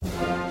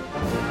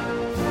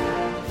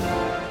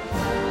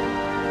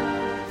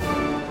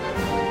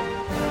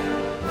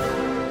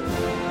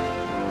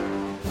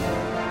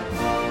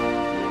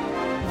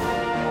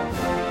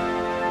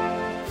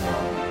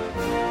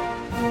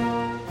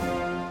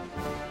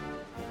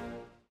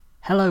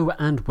Hello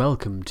and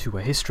welcome to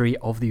A History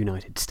of the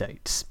United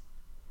States.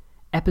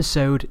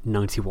 Episode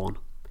 91.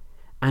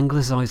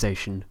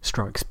 Anglicisation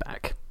Strikes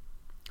Back.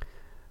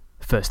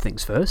 First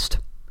things first,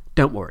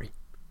 don't worry.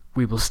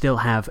 We will still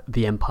have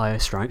The Empire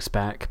Strikes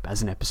Back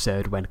as an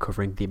episode when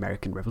covering the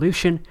American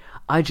Revolution.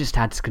 I just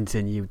had to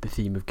continue the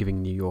theme of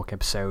giving New York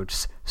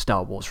episodes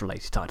Star Wars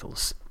related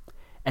titles.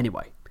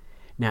 Anyway,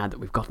 now that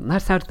we've gotten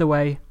that out of the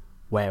way,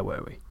 where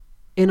were we?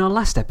 In our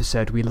last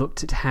episode, we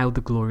looked at how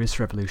the Glorious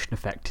Revolution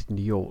affected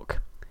New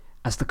York.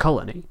 As the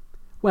colony,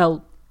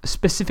 well,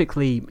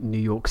 specifically New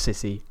York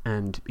City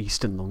and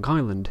eastern Long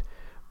Island,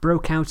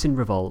 broke out in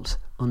revolt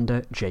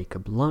under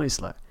Jacob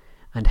Leisler,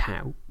 and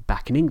how,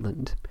 back in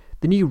England,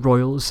 the new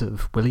royals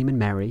of William and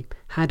Mary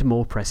had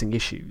more pressing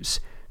issues,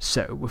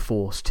 so were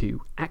forced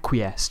to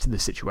acquiesce to the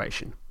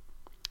situation.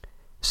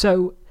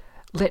 So,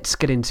 let's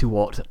get into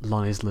what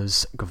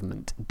Leisler's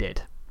government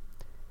did.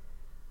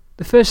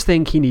 The first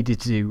thing he needed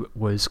to do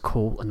was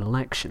call an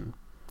election,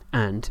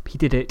 and he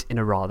did it in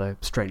a rather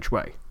strange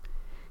way.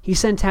 He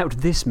sent out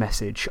this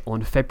message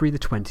on February the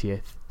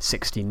 20th,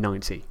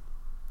 1690.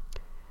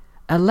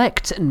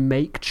 Elect and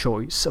make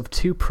choice of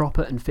 2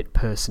 proper and fit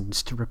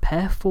persons to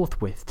repair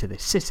forthwith to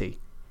this city,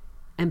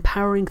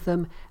 empowering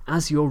them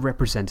as your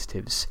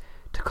representatives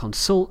to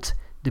consult,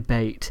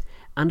 debate,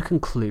 and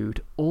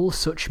conclude all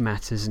such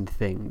matters and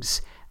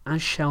things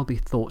as shall be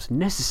thought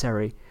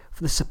necessary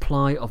for the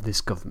supply of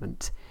this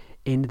government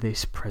in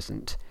this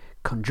present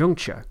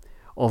conjuncture,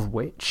 of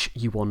which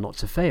you are not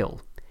to fail,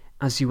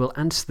 as you will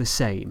answer the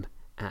same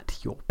at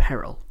your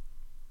peril.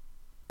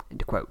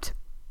 End quote.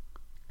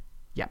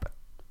 Yep,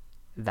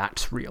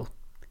 that's real.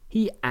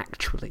 He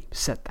actually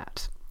said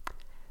that.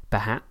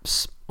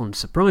 Perhaps,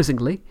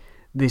 unsurprisingly,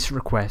 this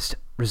request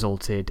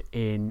resulted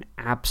in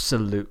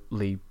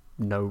absolutely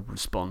no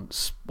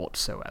response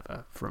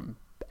whatsoever from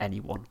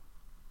anyone.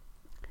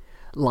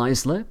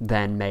 Leisler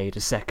then made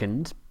a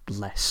second,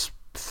 less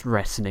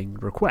threatening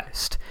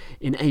request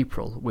in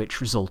April, which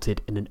resulted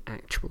in an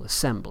actual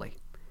assembly.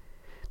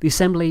 The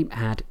assembly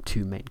had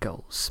 2 main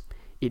goals.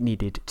 It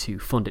needed to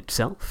fund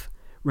itself,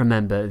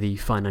 remember the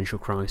financial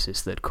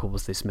crisis that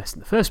caused this mess in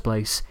the first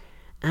place,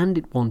 and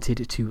it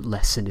wanted to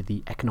lessen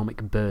the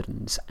economic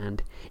burdens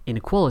and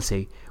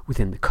inequality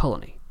within the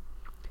colony.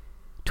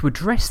 To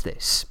address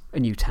this,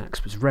 a new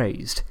tax was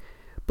raised,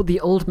 but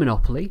the old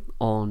monopoly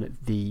on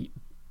the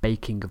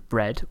baking of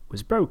bread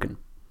was broken.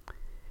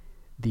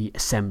 The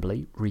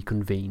assembly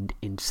reconvened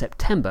in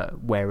September,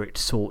 where it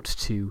sought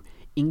to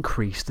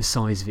increase the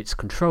size of its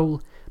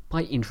control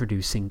by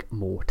introducing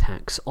more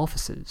tax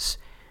officers,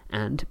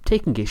 and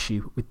taking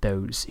issue with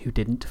those who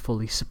didn't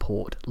fully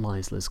support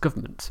Leisler's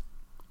government.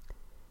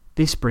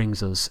 This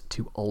brings us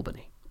to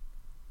Albany.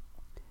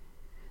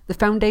 The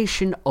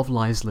foundation of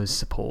Leisler's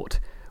support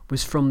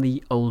was from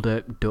the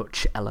older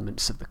Dutch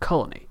elements of the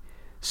colony,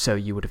 so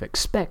you would have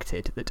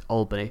expected that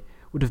Albany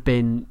would have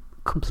been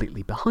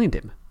completely behind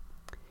him.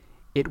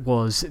 It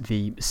was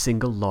the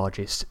single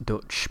largest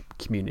Dutch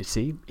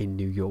community in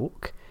New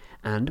York,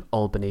 and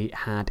Albany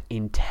had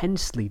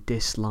intensely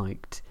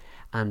disliked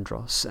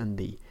Andros and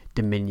the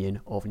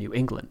Dominion of New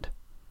England.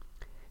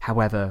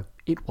 However,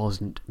 it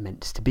wasn't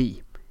meant to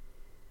be.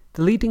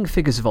 The leading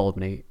figures of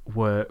Albany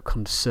were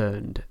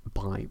concerned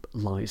by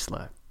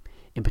Leisler,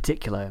 in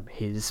particular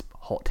his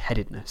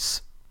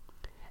hot-headedness.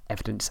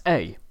 Evidence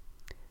A.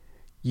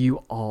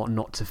 You are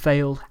not to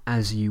fail,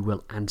 as you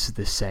will answer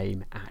the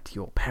same at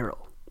your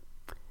peril.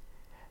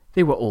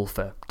 They were all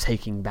for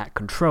taking back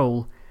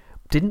control,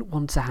 didn't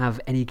want to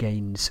have any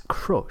gains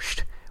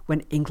crushed when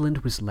England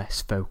was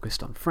less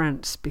focused on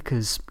France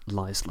because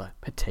Leisler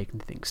had taken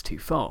things too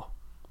far.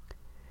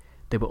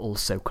 They were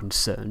also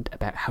concerned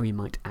about how he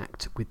might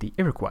act with the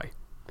Iroquois.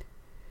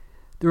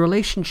 The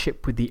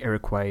relationship with the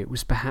Iroquois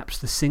was perhaps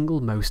the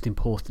single most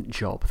important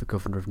job the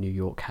governor of New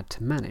York had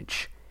to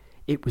manage.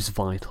 It was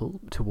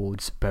vital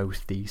towards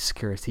both the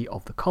security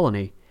of the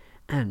colony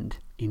and,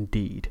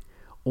 indeed,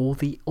 all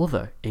the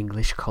other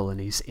English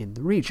colonies in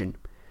the region,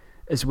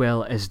 as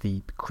well as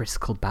the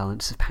critical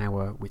balance of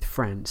power with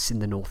France in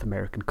the North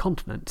American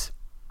continent.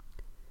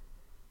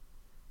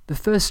 The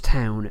first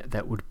town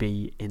that would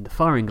be in the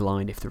firing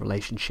line if the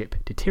relationship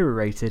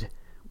deteriorated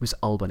was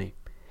Albany,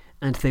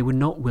 and they were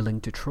not willing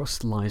to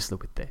trust Leisler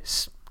with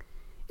this.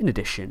 In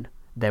addition,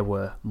 there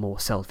were more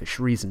selfish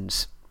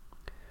reasons.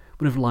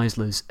 One of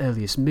Leisler's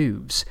earliest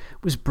moves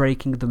was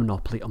breaking the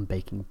monopoly on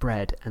baking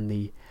bread, and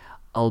the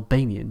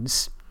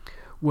Albanians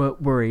were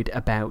worried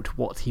about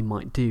what he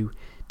might do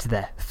to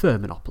their fur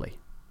monopoly.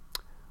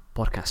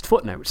 Podcast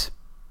footnote.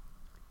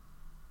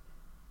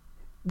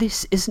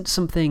 This isn't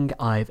something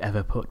I've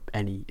ever put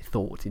any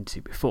thought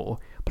into before,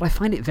 but I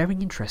find it very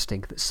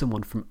interesting that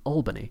someone from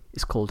Albany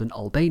is called an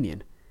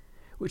Albanian,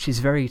 which is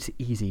very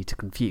easy to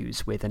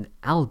confuse with an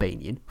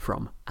Albanian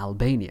from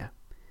Albania.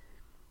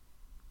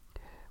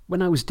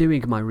 When I was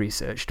doing my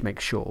research to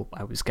make sure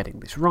I was getting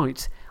this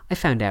right, I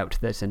found out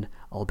that an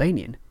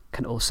Albanian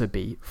can also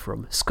be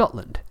from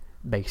Scotland,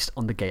 based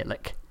on the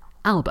Gaelic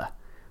Alba,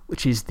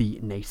 which is the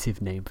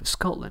native name for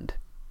Scotland.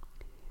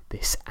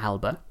 This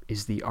Alba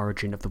is the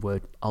origin of the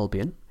word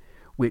Albion,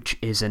 which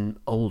is an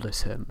older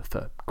term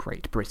for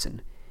Great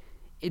Britain.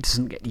 It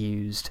doesn't get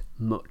used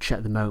much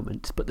at the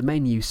moment, but the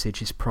main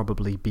usage is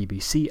probably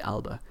BBC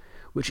Alba,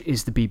 which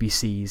is the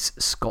BBC's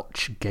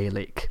Scotch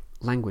Gaelic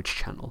language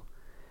channel.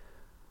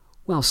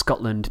 While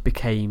Scotland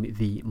became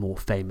the more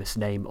famous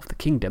name of the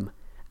kingdom,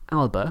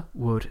 Alba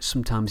would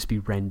sometimes be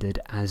rendered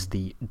as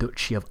the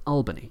Duchy of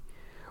Albany,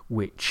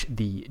 which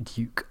the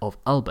Duke of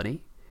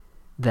Albany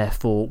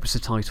therefore was a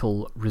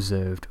title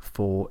reserved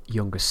for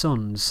younger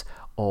sons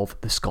of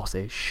the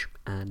Scottish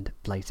and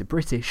later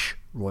British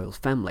royal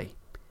family.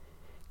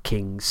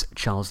 Kings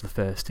Charles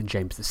I and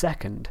James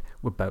II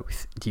were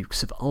both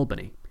Dukes of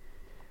Albany.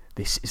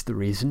 This is the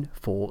reason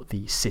for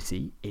the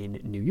city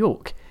in New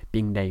York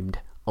being named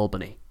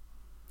Albany.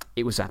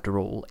 It was, after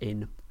all,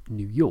 in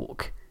New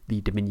York,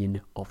 the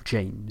dominion of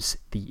James,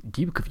 the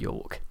Duke of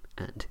York,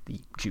 and the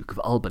Duke of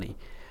Albany.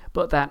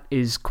 But that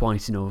is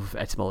quite enough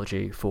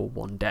etymology for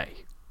one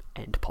day.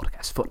 End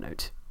podcast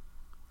footnote.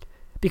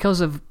 Because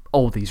of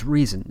all these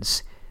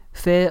reasons,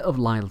 fear of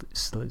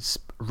Leisler's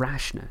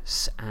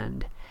rashness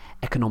and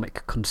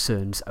economic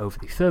concerns over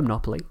the fur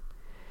monopoly,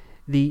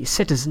 the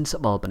citizens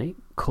of Albany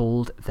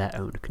called their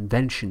own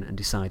convention and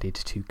decided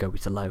to go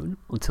it alone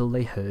until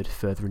they heard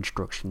further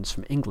instructions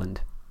from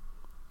England.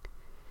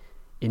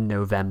 In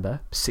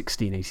November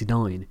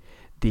 1689,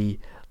 the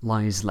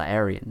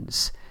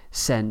Leislerians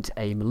sent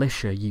a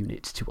militia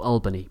unit to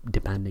Albany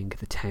demanding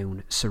the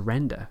town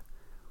surrender.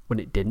 When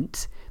it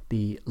didn't,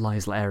 the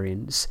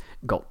Leislerians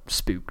got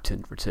spooked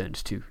and returned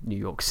to New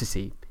York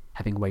City,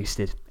 having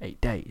wasted 8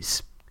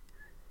 days.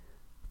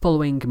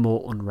 Following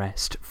more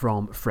unrest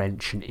from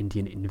French and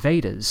Indian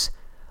invaders,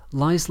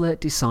 Leisler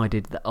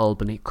decided that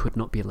Albany could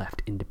not be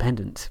left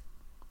independent.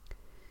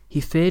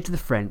 He feared the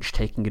French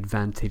taking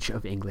advantage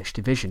of English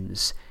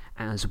divisions,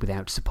 as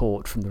without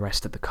support from the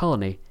rest of the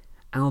colony,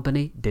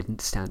 Albany didn't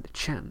stand a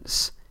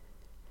chance.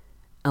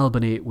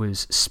 Albany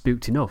was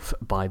spooked enough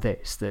by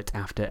this that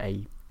after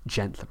a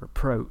gentler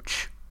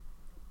approach,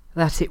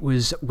 that it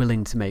was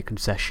willing to make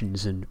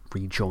concessions and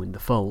rejoin the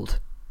fold.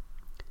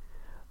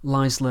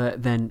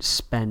 Leisler then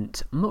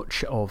spent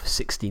much of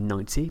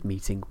 1690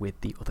 meeting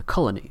with the other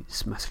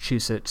colonies,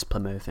 Massachusetts,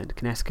 Plymouth and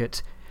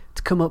Connecticut,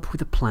 to come up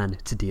with a plan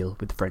to deal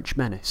with the French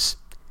menace.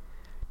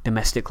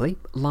 Domestically,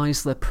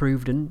 Leisler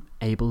proved an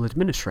able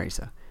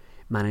administrator,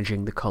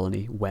 managing the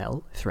colony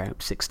well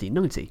throughout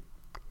 1690.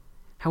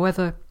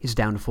 However, his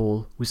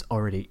downfall was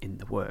already in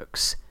the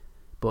works,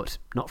 but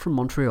not from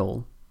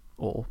Montreal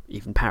or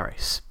even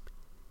Paris.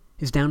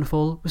 His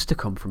downfall was to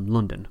come from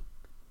London.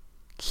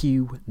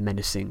 Cue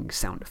menacing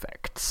sound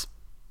effects.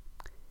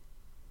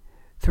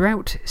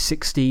 Throughout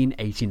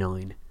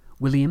 1689,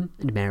 William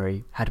and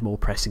Mary had more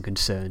pressing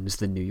concerns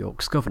than New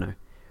York's governor,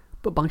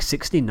 but by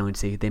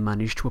 1690 they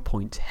managed to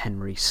appoint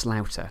Henry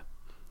Sloughter.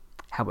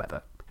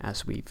 However,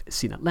 as we've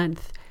seen at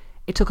length,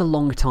 it took a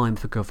long time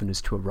for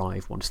governors to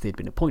arrive once they had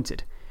been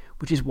appointed,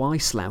 which is why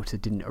Sloughter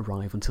didn't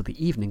arrive until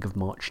the evening of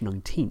March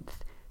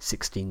 19th,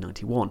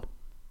 1691.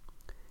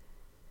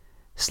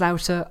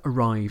 Sloughter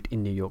arrived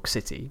in New York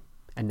City,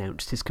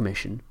 announced his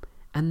commission,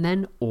 and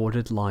then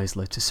ordered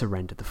Leisler to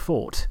surrender the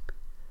fort.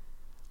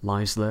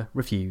 Leisler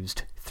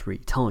refused 3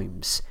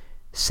 times,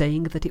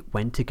 saying that it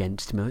went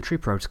against military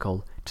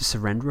protocol to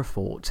surrender a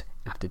fort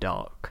after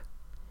dark.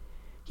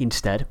 He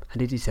instead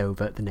handed it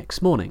over the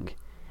next morning,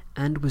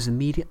 and was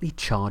immediately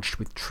charged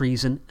with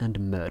treason and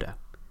murder.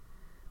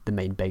 The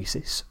main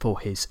basis for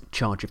his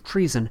charge of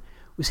treason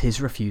was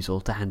his refusal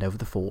to hand over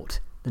the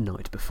fort the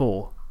night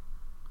before.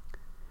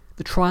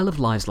 The trial of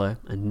Leisler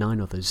and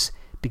 9 others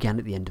began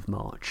at the end of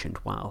March, and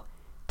while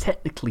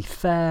technically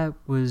fair,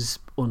 was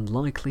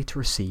unlikely to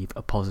receive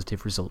a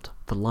positive result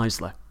for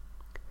Leisler.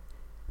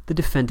 The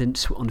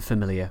defendants were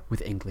unfamiliar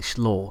with English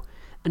law,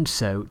 and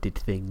so did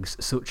things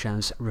such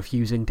as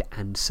refusing to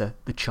answer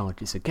the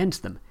charges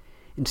against them,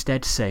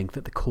 instead saying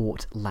that the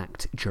court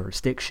lacked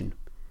jurisdiction.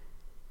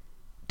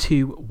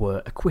 2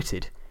 were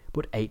acquitted,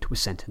 but 8 were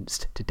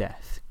sentenced to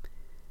death.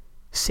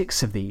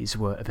 6 of these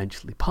were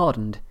eventually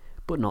pardoned,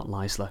 but not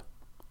Leisler.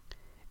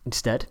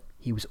 Instead,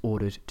 he was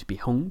ordered to be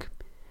hung,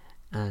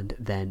 and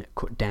then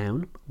cut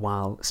down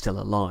while still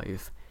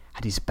alive,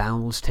 had his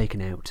bowels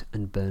taken out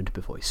and burned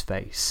before his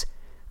face,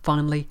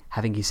 finally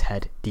having his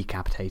head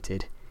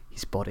decapitated,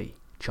 his body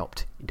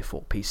chopped into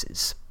 4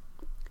 pieces.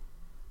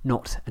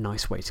 Not a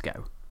nice way to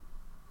go.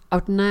 I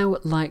would now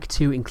like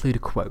to include a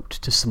quote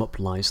to sum up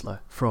Leisler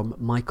from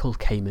Michael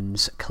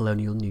Kamen's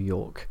Colonial New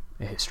York,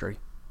 A History.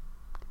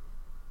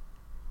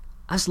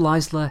 As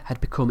Leisler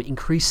had become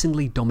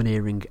increasingly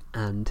domineering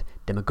and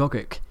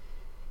demagogic,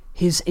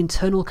 his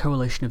internal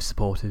coalition of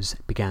supporters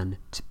began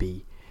to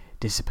be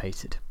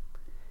dissipated.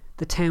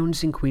 The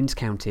towns in Queens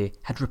County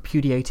had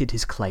repudiated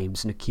his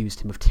claims and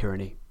accused him of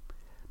tyranny.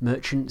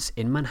 Merchants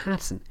in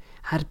Manhattan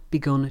had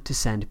begun to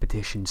send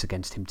petitions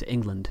against him to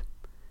England.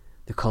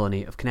 The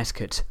colony of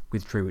Connecticut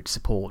withdrew its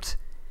support,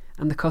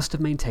 and the cost of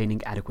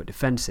maintaining adequate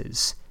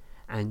defences,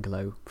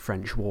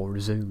 Anglo-French War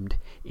resumed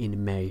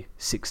in May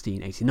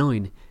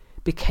 1689,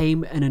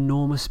 became an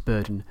enormous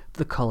burden for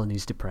the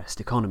colony's depressed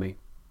economy.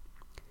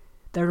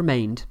 There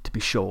remained, to be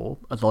sure,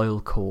 a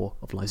loyal core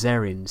of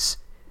Leislerians.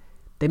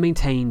 They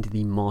maintained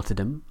the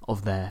martyrdom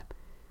of their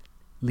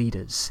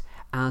leaders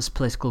as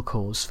political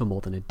cause for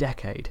more than a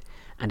decade,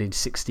 and in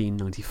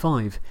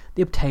 1695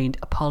 they obtained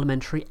a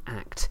parliamentary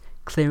act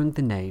clearing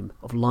the name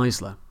of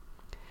Leisler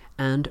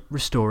and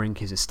restoring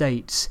his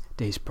estates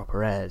to his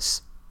proper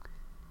heirs.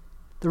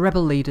 The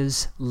rebel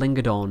leaders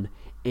lingered on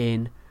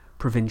in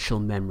provincial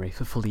memory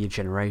for fully a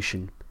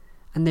generation,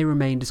 and they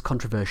remained as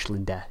controversial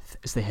in death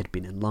as they had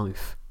been in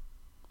life.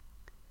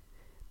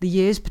 The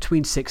years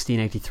between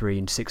 1683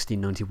 and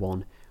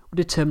 1691 were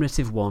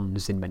determinative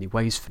ones in many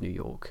ways for New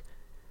York.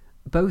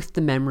 Both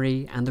the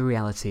memory and the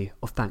reality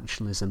of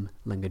factionalism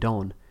lingered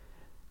on,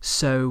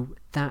 so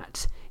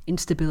that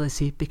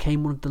instability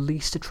became one of the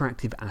least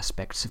attractive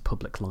aspects of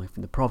public life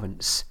in the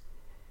province.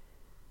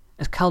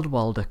 As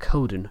Cadwallader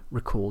Coden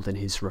recalled in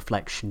his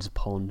reflections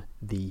upon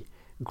the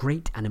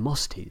great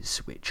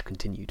animosities which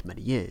continued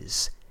many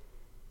years,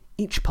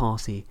 each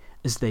party,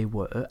 as they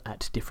were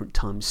at different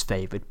times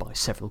favoured by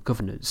several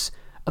governors,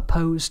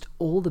 opposed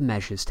all the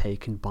measures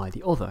taken by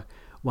the other,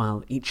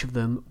 while each of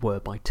them were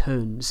by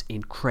turns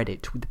in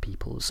credit with the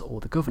peoples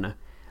or the governor,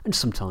 and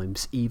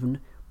sometimes even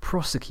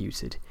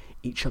prosecuted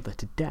each other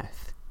to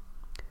death.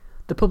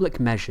 The public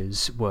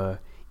measures were,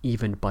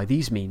 even by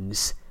these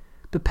means,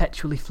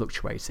 perpetually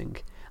fluctuating,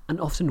 and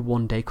often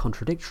one day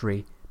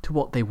contradictory to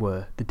what they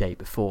were the day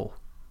before.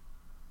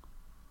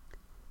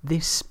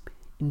 This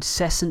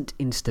incessant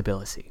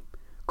instability,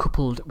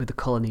 coupled with the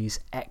colony's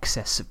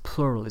excess of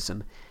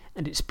pluralism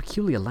and its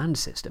peculiar land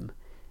system,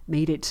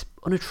 made it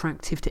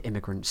unattractive to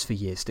immigrants for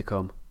years to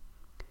come.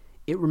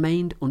 It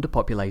remained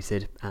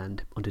underpopulated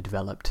and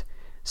underdeveloped,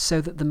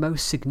 so that the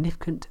most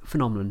significant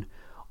phenomenon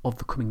of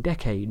the coming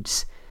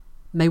decades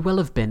may well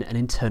have been an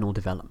internal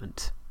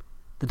development,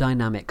 the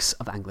dynamics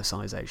of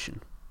Anglicisation.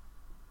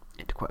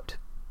 End quote.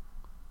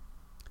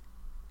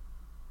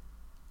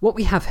 What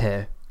we have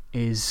here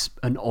is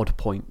an odd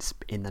point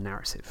in the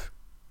narrative.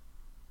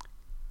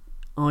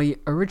 I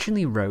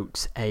originally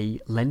wrote a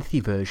lengthy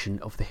version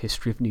of the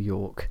history of New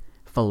York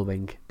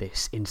following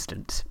this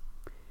incident.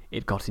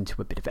 It got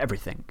into a bit of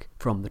everything,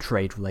 from the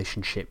trade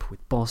relationship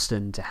with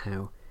Boston to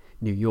how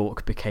New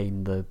York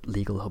became the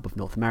legal hub of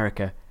North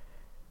America,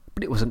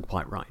 but it wasn't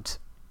quite right.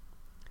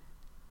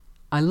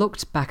 I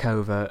looked back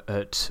over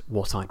at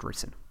what I'd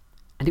written,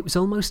 and it was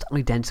almost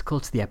identical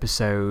to the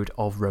episode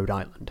of Rhode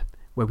Island,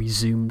 where we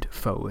zoomed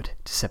forward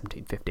to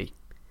 1750.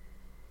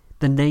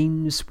 The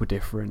names were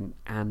different,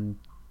 and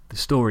the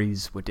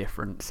stories were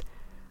different,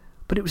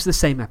 but it was the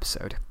same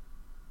episode.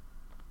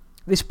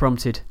 This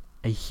prompted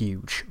a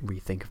huge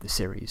rethink of the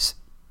series.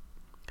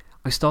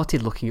 I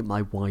started looking at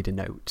my wider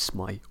notes,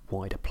 my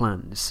wider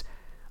plans.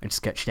 I'd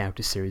sketched out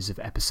a series of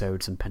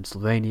episodes in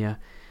Pennsylvania,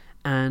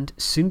 and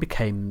soon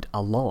became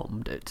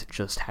alarmed at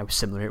just how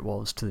similar it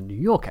was to the New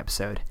York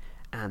episode,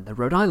 and the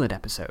Rhode Island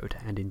episode,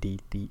 and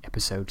indeed the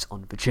episodes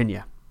on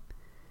Virginia.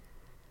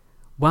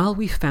 While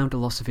we found a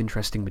lot of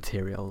interesting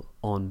material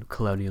on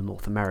colonial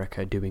North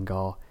America doing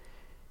our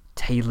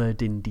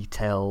tailored in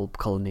detail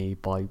colony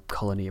by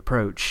colony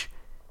approach,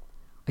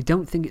 I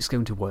don't think it's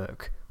going to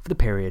work for the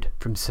period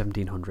from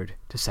 1700 to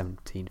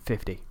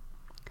 1750.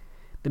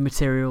 The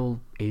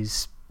material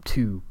is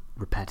too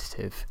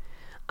repetitive,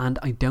 and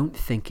I don't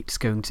think it's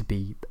going to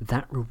be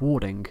that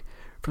rewarding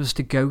for us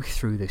to go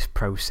through this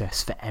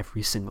process for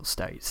every single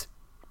state.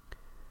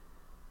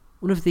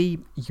 One of the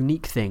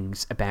unique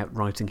things about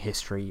writing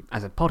history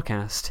as a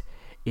podcast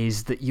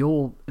is that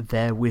you're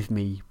there with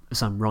me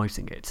as I'm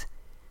writing it.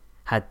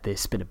 Had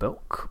this been a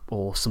book,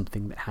 or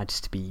something that had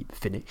to be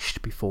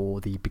finished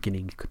before the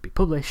beginning could be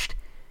published,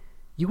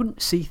 you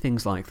wouldn't see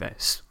things like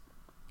this,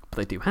 but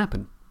they do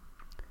happen.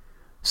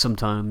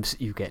 Sometimes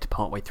you get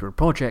partway through a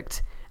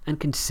project and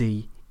can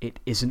see it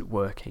isn't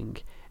working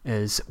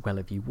as well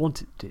as you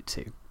wanted it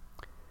to.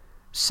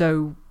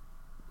 So,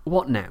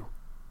 what now?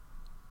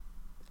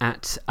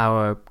 At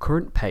our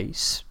current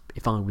pace,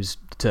 if I was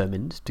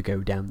determined to go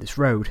down this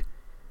road,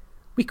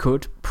 we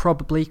could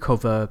probably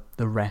cover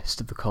the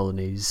rest of the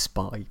colonies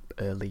by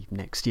early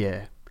next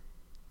year.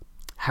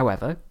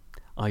 However,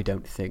 I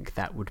don't think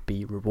that would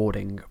be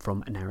rewarding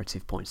from a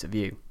narrative point of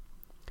view.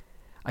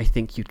 I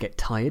think you'd get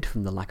tired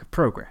from the lack of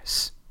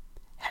progress.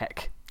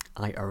 Heck,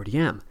 I already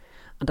am,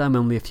 and I'm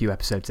only a few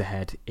episodes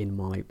ahead in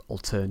my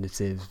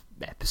alternative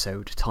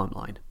episode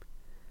timeline.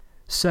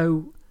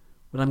 So,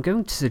 what I'm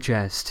going to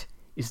suggest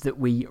is that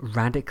we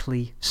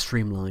radically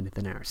streamline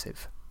the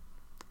narrative.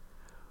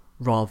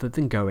 Rather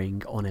than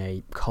going on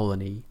a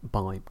colony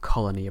by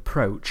colony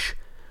approach,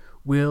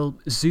 we'll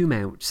zoom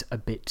out a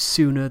bit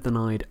sooner than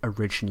I'd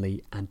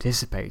originally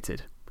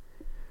anticipated.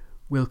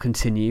 We'll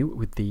continue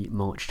with the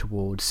march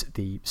towards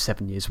the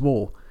 7 Years'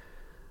 War,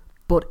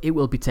 but it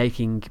will be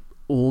taking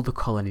all the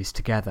colonies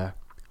together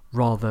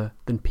rather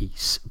than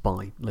piece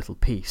by little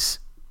piece.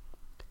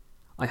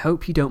 I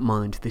hope you don't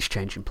mind this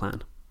change in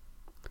plan.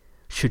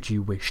 should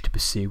you wish to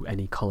pursue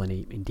any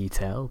colony in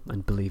detail,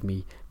 and believe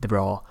me, there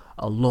are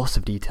a lot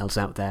of details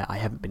out there I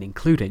haven't been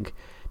including,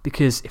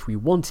 because if we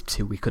wanted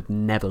to, we could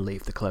never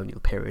leave the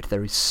colonial period.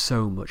 There is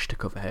so much to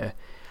cover here.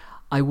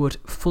 I would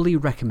fully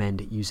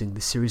recommend using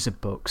the series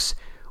of books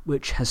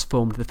which has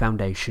formed the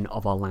foundation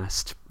of our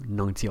last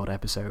 90-odd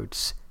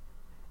episodes.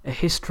 A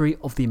History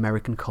of the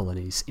American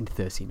Colonies in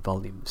 13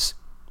 volumes.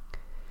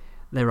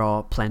 There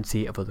are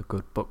plenty of other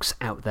good books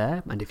out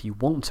there, and if you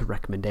want a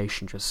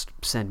recommendation, just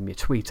send me a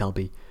tweet. I'll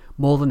be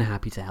more than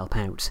happy to help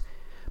out.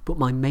 But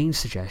my main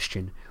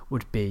suggestion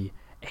would be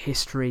A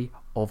History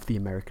of the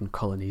American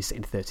Colonies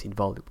in 13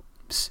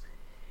 volumes.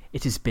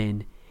 It has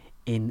been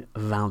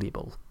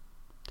invaluable.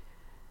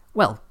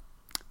 Well,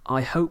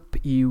 I hope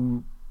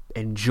you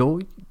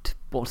enjoyed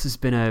what has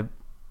been a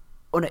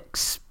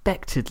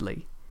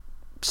unexpectedly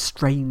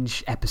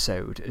strange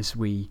episode as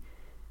we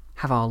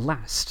have our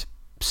last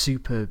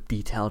super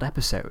detailed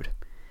episode,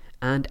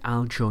 and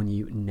I'll join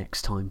you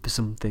next time for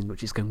something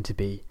which is going to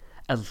be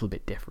a little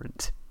bit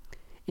different.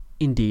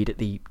 Indeed, at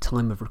the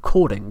time of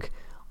recording,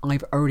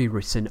 I've already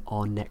written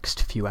our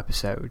next few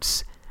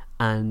episodes,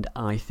 and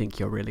I think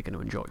you're really going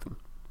to enjoy them.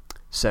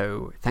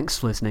 So, thanks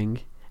for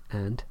listening,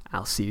 and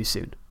I'll see you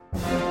soon.